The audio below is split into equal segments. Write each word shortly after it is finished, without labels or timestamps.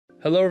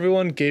Hello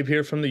everyone, Gabe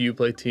here from the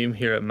Uplay team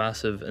here at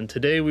Massive, and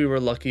today we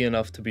were lucky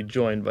enough to be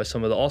joined by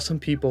some of the awesome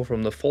people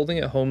from the Folding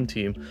at Home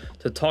team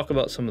to talk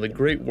about some of the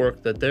great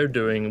work that they're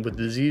doing with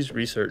disease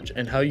research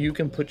and how you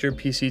can put your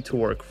PC to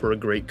work for a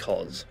great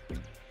cause.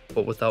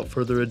 But without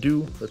further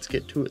ado, let's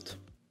get to it.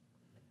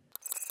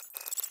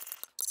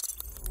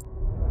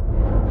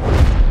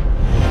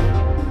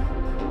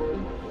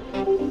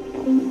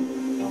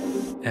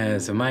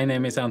 So my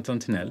name is Anton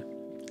Tinell,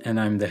 and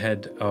I'm the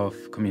head of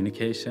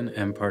communication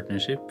and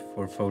partnership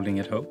for Folding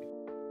at Home.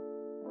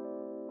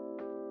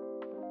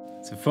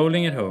 So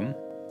Folding at Home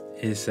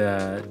is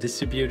a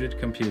distributed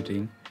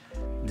computing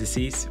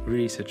disease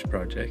research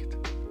project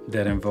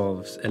that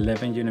involves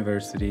 11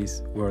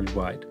 universities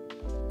worldwide.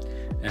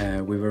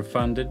 We were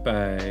funded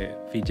by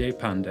Vijay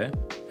Pandey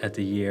at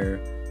the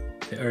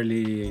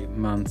early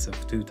months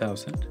of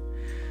 2000,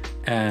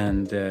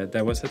 and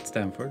that was at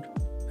Stanford,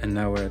 and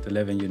now we're at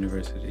 11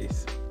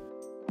 universities.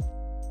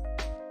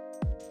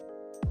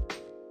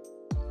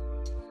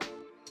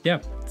 Yeah,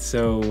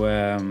 so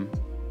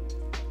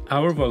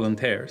our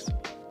volunteers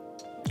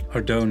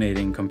are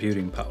donating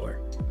computing power.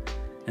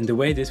 And the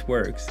way this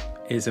works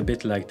is a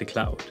bit like the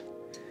cloud.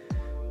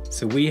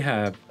 So we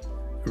have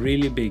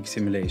really big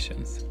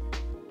simulations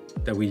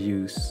that we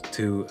use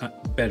to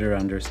better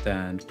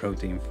understand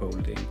protein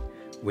folding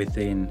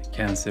within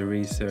cancer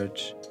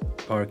research,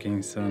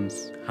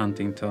 Parkinson's,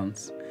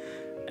 Huntington's,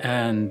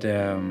 and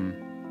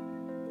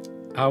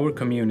our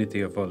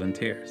community of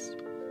volunteers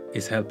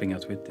is helping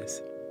us with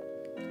this.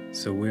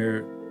 So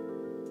we're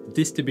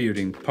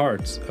distributing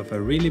parts of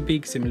a really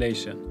big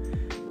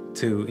simulation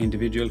to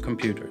individual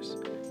computers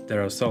that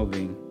are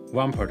solving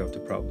one part of the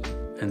problem,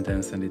 and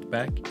then send it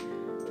back,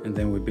 and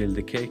then we build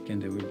the cake,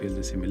 and then we build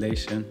the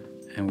simulation,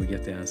 and we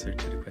get the answer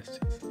to the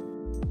questions.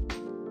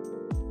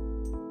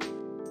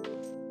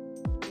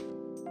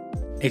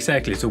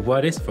 Exactly, so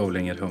what is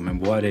Folding at Home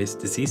and what is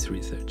disease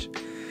research?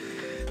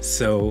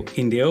 So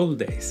in the old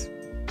days,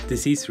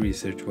 disease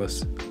research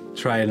was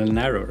trial and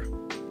error.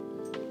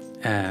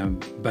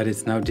 But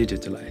it's now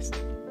digitalized.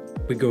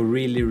 We go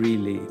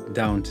really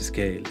down to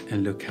scale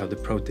and look how the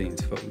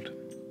proteins fold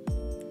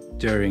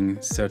during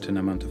a certain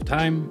amount of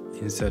time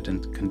in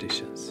certain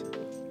conditions.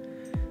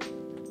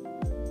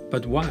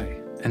 But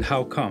why and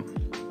how come?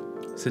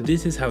 So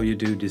this is how you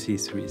do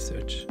disease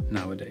research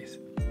nowadays.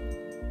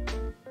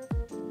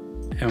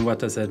 And what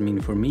does that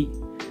mean for me?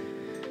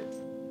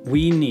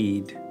 We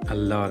need a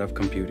lot of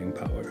computing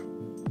power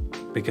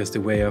because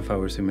the way of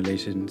our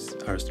simulations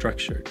are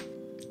structured.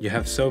 You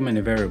have so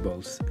many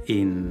variables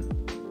in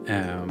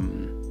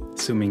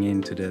zooming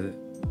into the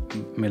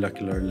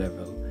molecular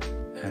level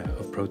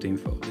of protein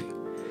folding.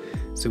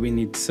 So we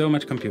need so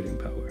much computing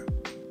power.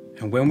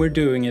 And when we're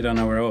doing it on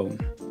our own,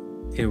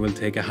 it will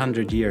take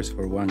 100 years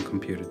for one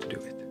computer to do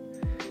it.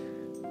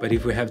 But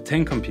if we have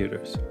 10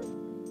 computers,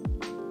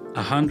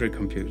 100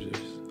 computers,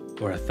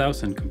 or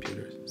 1,000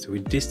 computers, so we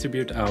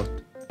distribute out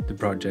the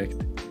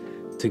project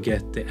to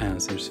get the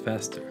answers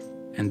faster.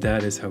 And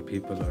that is how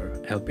people are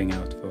helping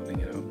out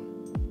Folding at Home.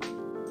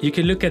 You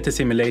can look at the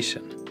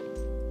simulation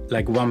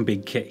like one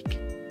big cake,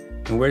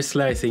 and we're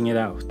slicing it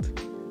out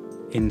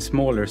in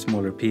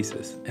smaller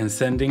pieces and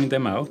sending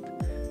them out.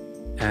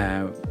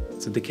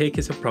 So the cake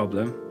is a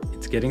problem,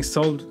 it's getting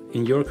solved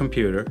in your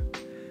computer,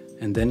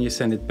 and then you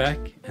send it back,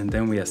 and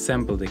then we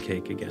assemble the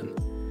cake again.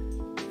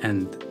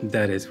 And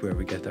that is where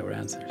we get our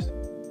answers.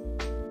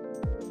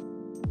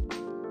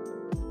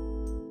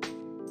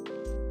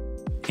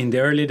 In the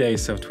early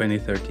days of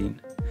 2013,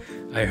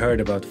 I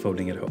heard about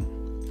Folding at Home,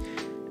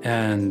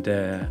 and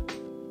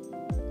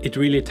it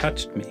really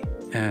touched me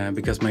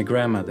because my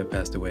grandmother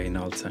passed away in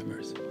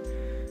Alzheimer's.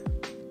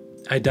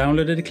 I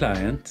downloaded the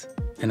client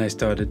and I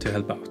started to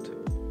help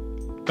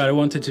out, but I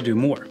wanted to do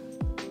more,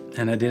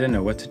 and I didn't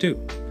know what to do.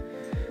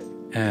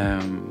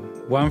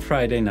 One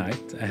Friday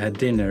night, I had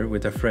dinner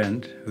with a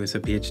friend who is a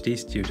PhD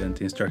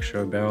student in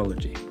structural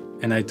biology,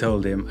 and I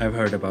told him, I've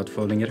heard about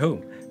Folding at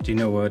Home. Do you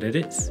know what it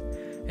is?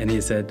 And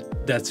he said,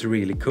 that's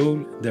really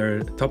cool.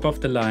 They're top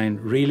of the line,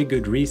 really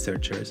good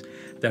researchers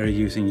that are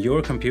using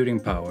your computing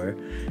power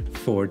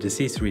for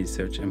disease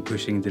research and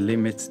pushing the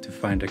limits to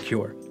find a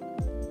cure.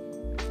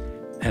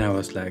 And I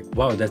was like,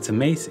 wow, that's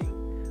amazing.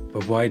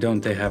 But why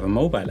don't they have a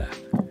mobile app?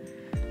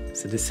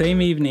 So the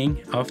same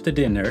evening after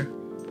dinner,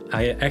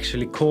 I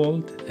actually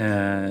called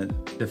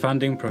the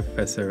funding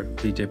professor,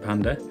 Vijay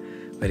Pandey,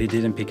 but he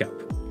didn't pick up.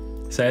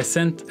 So I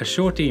sent a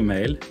short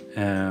email,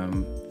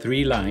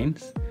 3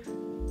 lines,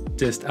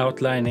 just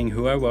outlining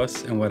who I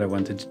was and what I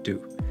wanted to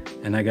do.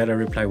 And I got a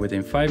reply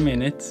within 5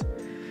 minutes.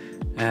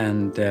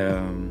 And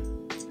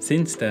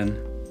since then,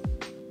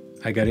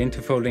 I got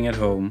into Folding at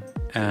Home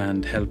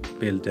and helped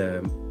build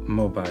a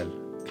mobile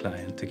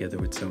client together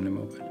with Sony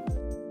Mobile.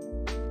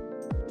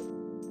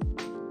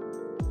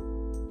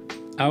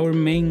 Our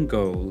main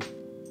goal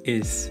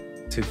is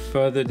to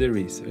further the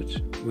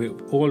research. We've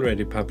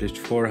already published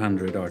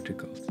 400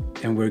 articles,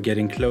 and we're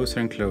getting closer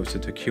and closer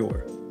to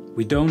cure.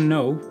 We don't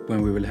know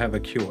when we will have a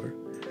cure,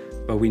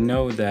 but we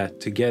know that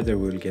together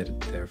we'll get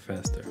there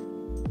faster.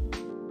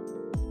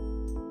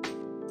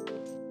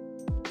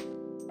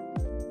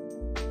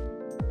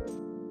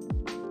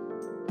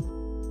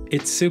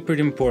 It's super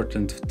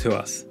important to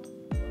us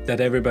that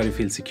everybody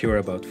feels secure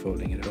about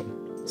folding at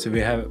home. So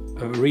we have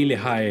a really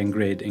high-end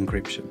grade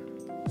encryption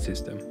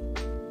system.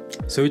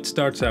 So it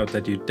starts out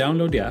that you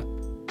download the app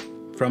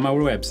from our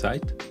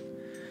website,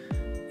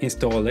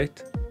 install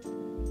it,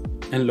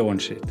 and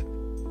launch it.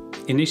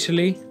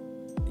 Initially,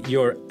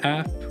 your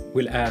app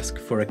will ask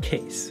for a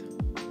case.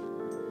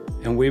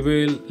 And we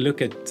will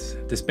look at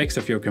the specs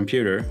of your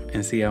computer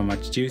and see how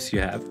much juice you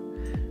have,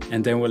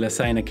 and then we'll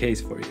assign a case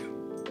for you.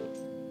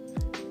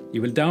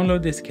 You will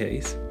download this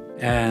case,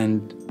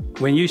 and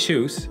when you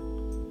choose,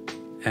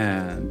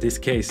 this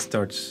case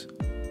starts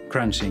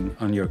crunching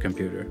on your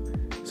computer.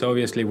 So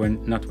obviously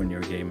not when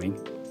you're gaming,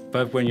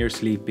 but when you're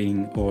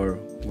sleeping or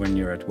when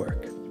you're at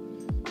work.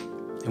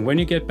 And when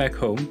you get back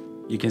home,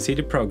 you can see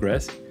the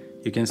progress.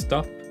 You can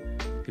stop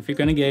if you're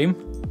gonna game,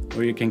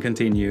 or you can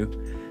continue.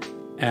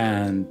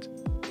 And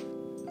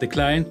the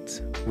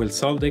client will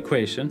solve the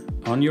equation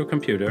on your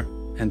computer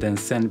and then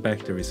send back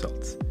the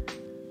results.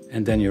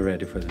 And then you're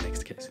ready for the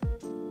next case.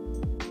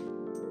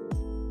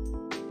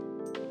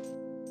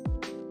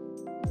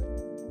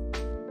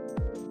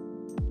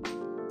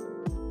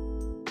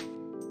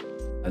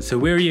 So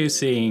we're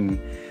using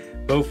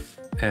both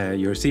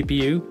your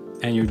CPU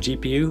and your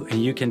GPU,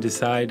 and you can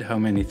decide how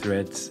many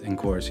threads and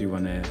cores you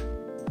want to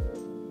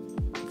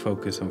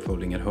focus on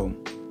folding at home.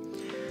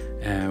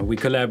 We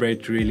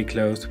collaborate really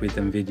close with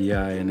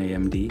NVIDIA and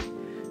AMD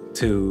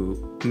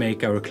to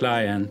make our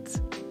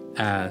client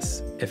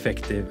as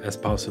effective as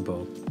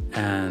possible,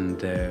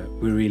 and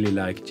we really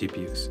like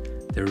GPUs.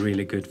 They're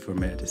really good for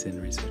medicine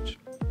research.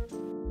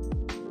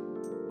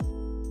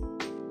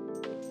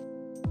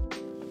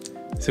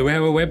 So we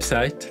have a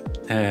website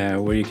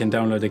where you can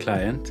download the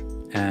client,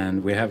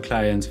 and we have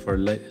clients for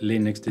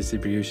Linux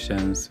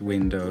distributions,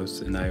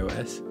 Windows and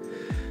iOS.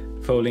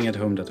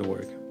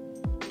 foldingathome.org.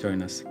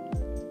 Join us.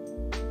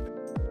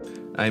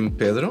 I'm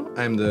Pedro.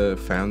 I'm the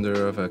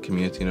founder of a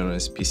community known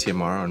as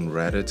PCMR on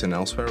Reddit and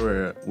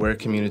elsewhere. We're a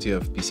community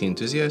of PC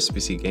enthusiasts,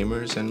 PC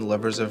gamers, and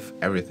lovers of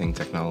everything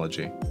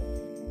technology.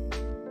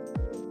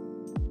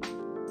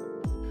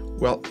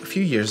 Well, a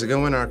few years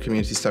ago when our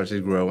community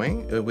started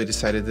growing, we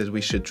decided that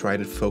we should try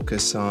to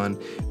focus on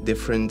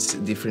different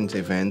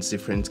events,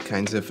 different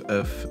kinds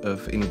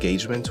of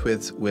engagement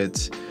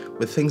with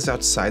things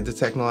outside the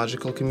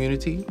technological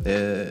community,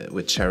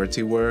 with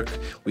charity work.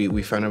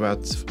 We found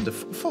about the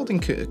folding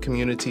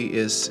community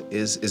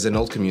is an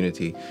old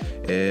community,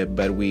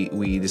 but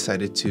we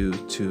decided to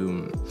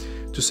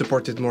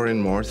support it more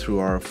and more through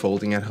our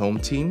Folding at Home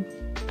team.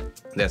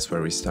 That's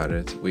where we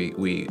started.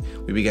 We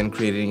began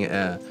creating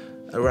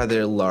a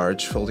rather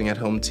large Folding at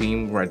Home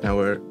team. Right now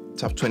we're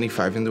top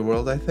 25 in the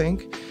world, I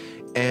think.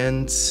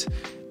 And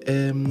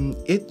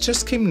it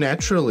just came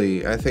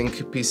naturally. I think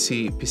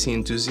PC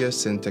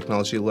enthusiasts and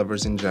technology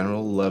lovers in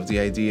general love the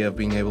idea of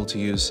being able to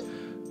use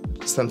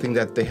something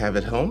that they have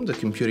at home, the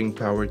computing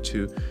power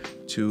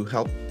to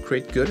help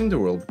create good in the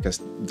world, because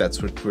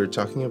that's what we're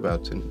talking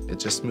about, and it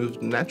just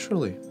moved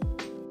naturally.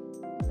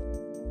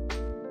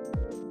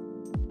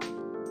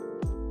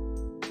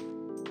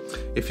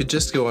 If you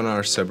just go on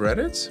our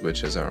subreddit,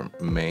 which is our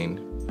main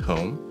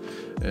home,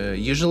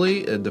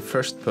 usually the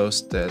first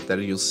post that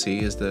you'll see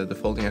is the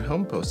Folding at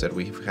Home post that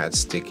we've had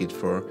sticky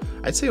for,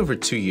 I'd say, over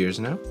 2 years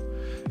now.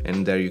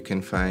 And there you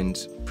can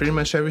find pretty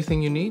much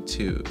everything you need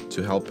to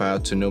help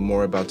out, to know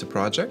more about the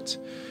project.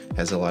 It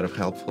has a lot of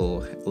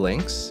helpful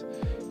links.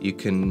 You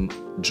can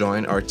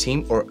join our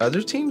team or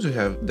other teams.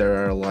 There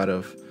are a lot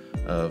of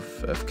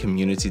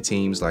community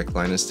teams like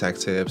Linus Tech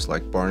Tips,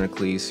 like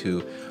Barnacules,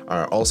 who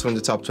are also in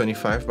the top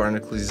 25.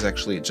 Barnacules is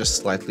actually just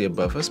slightly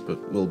above us, but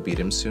we'll beat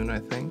him soon, I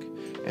think.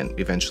 And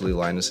eventually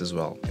Linus as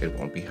well. It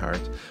won't be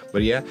hard.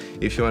 But yeah,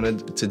 if you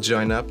wanted to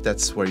join up,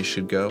 that's where you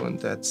should go.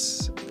 And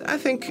I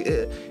think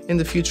in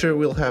the future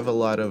we'll have a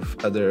lot of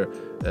other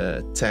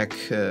tech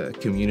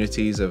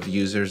communities of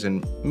users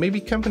and maybe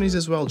companies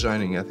as well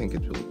joining. I think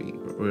it will be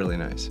really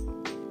nice.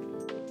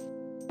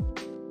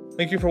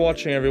 Thank you for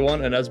watching,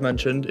 everyone, and as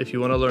mentioned, if you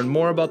want to learn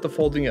more about the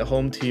Folding at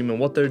Home team and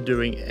what they're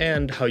doing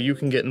and how you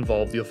can get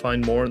involved, you'll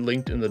find more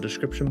linked in the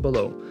description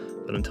below.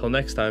 But until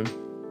next time,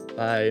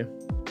 bye.